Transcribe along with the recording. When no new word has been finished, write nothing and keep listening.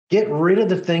Get rid of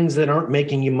the things that aren't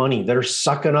making you money, that are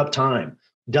sucking up time.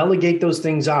 Delegate those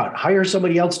things out. Hire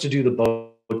somebody else to do the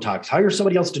Botox. Hire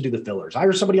somebody else to do the fillers.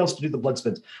 Hire somebody else to do the blood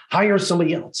spins. Hire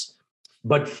somebody else.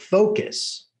 But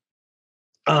focus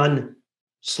on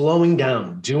slowing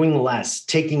down, doing less,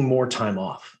 taking more time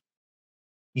off.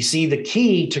 You see, the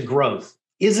key to growth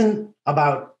isn't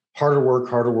about harder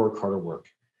work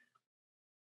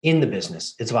in the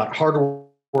business. It's about harder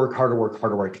work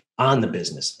on the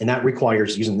business. And that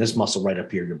requires using this muscle right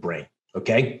up here, your brain.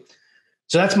 Okay.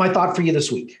 So that's my thought for you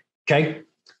this week. Okay.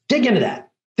 Dig into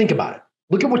that. Think about it.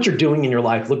 Look at what you're doing in your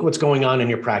life. Look at what's going on in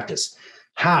your practice.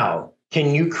 How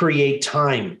can you create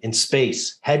time and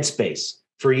space, headspace,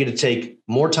 for you to take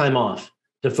more time off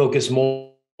to focus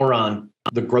more on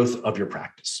the growth of your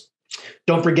practice?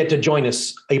 Don't forget to join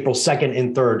us April 2nd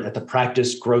and 3rd at the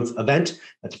Practice Growth Event.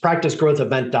 That's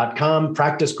practicegrowthevent.com,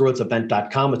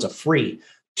 practicegrowthevent.com. It's a free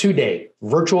 2-day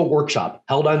virtual workshop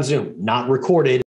held on Zoom, not recorded.